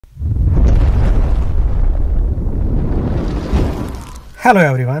Hello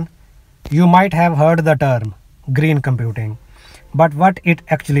everyone. You might have heard the term green computing, but what it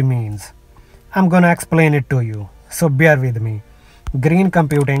actually means. I'm gonna explain it to you, so bear with me. Green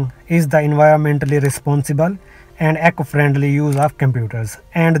computing is the environmentally responsible and eco-friendly use of computers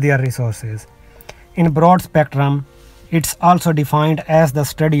and their resources. In broad spectrum, it's also defined as the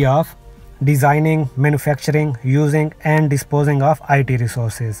study of designing, manufacturing, using and disposing of IT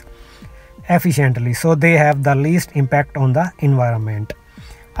resources efficiently so they have the least impact on the environment.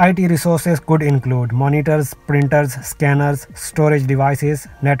 IT resources could include monitors, printers, scanners, storage devices,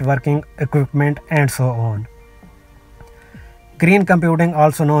 networking equipment, and so on. Green computing,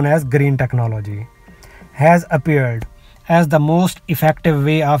 also known as green technology, has appeared as the most effective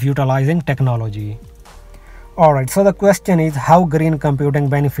way of utilizing technology. Alright, so the question is how green computing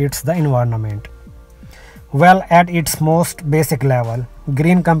benefits the environment. Well, at its most basic level,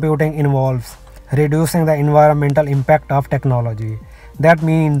 green computing involves reducing the environmental impact of technology. That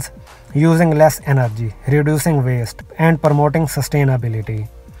means using less energy, reducing waste, and promoting sustainability.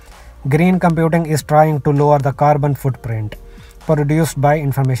 Green computing is trying to lower the carbon footprint produced by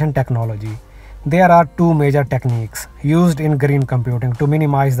information technology. There are two major techniques used in green computing to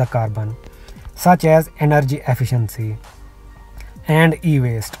minimize the carbon, such as energy efficiency and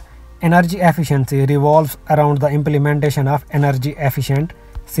e-waste. Energy efficiency revolves around the implementation of energy efficient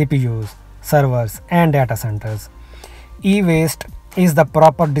CPUs, servers, and data centers. E-waste is the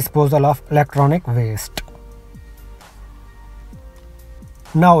proper disposal of electronic waste.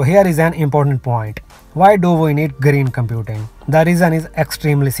 Now here is an important point. Why do we need green computing? The reason is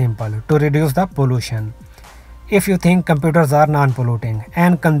extremely simple: to reduce the pollution. If you think computers are non-polluting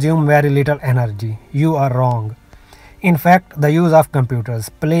and consume very little energy, you are wrong. In fact, the use of computers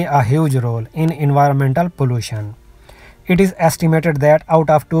play a huge role in environmental pollution. It is estimated that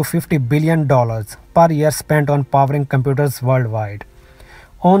out of $250 billion per year spent on powering computers worldwide,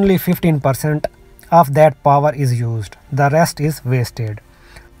 only 15% of that power is used. The rest is wasted,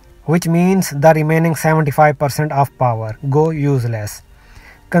 which means the remaining 75% of power go useless,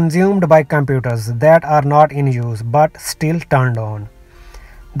 consumed by computers that are not in use but still turned on.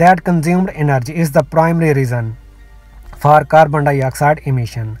 That consumed energy is the primary reason for carbon dioxide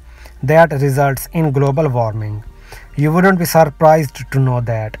emission that results in global warming. You wouldn't be surprised to know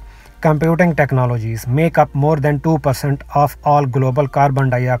that computing technologies make up more than 2% of all global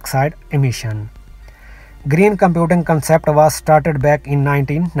carbon dioxide emission. Green computing concept was started back in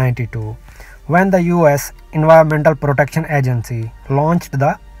 1992 when the US Environmental Protection Agency launched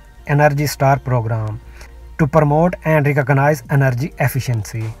the Energy Star program to promote and recognize energy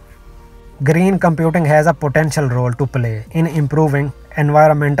efficiency. Green computing has a potential role to play in improving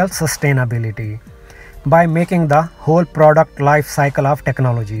environmental sustainability by making the whole product life cycle of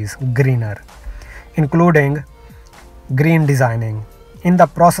technologies greener, including green designing. In the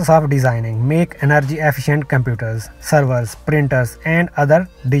process of designing, make energy efficient computers, servers, printers, and other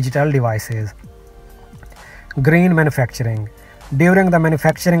digital devices. Green manufacturing. During the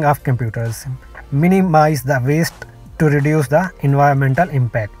manufacturing of computers, minimize the waste to reduce the environmental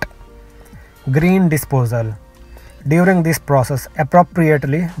impact. Green disposal. During this process,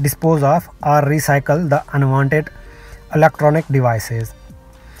 appropriately dispose of or recycle the unwanted electronic devices.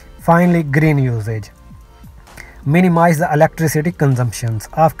 Finally, green usage. Minimize the electricity consumptions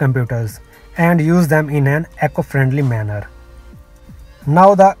of computers and use them in an eco-friendly manner.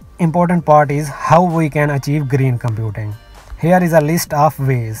 Now the important part is how we can achieve green computing. Here is a list of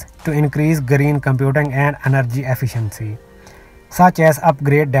ways to increase green computing and energy efficiency, such as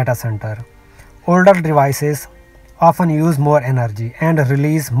upgrade data center. Older devices often use more energy and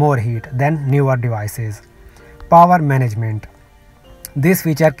release more heat than newer devices. Power management. This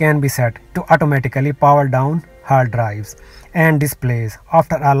feature can be set to automatically power down hard drives and displays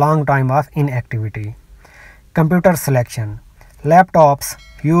after a long time of inactivity. Computer selection. Laptops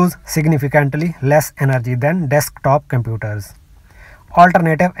use significantly less energy than desktop computers.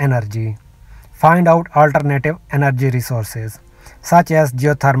 Alternative energy. Find out alternative energy resources such as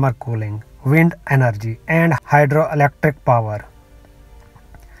geothermal cooling, wind energy, and hydroelectric power.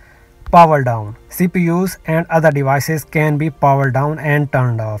 Power down. CPUs and other devices can be powered down and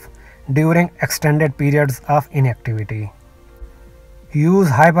turned off during extended periods of inactivity. Use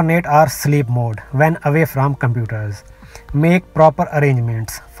hibernate or sleep mode when away from computers. Make proper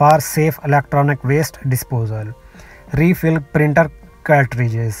arrangements for safe electronic waste disposal. Refill printer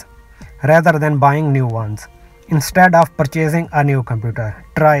cartridges rather than buying new ones. Instead of purchasing a new computer,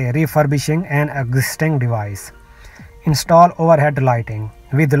 try refurbishing an existing device. Install overhead lighting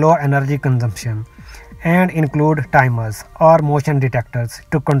with low energy consumption and include timers or motion detectors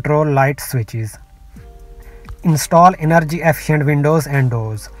to control light switches. Install energy efficient windows and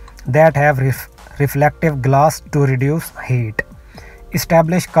doors that have reflective glass to reduce heat.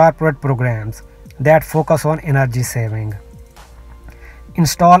 Establish corporate programs that focus on energy saving.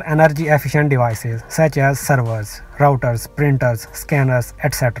 Install energy efficient devices such as servers, routers, printers, scanners,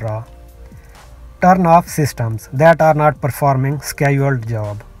 etc. Turn off systems that are not performing scheduled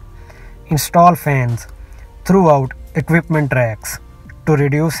job. Install fans throughout equipment racks to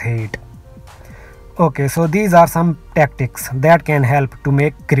reduce heat. Okay, so these are some tactics that can help to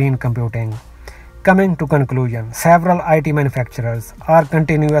make green computing. Coming to conclusion, several IT manufacturers are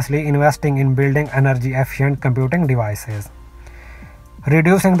continuously investing in building energy efficient computing devices,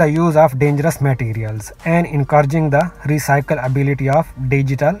 reducing the use of dangerous materials and encouraging the recyclability of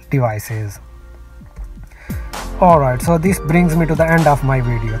digital devices. Alright, so this brings me to the end of my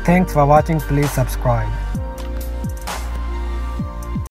video. Thanks for watching. Please subscribe.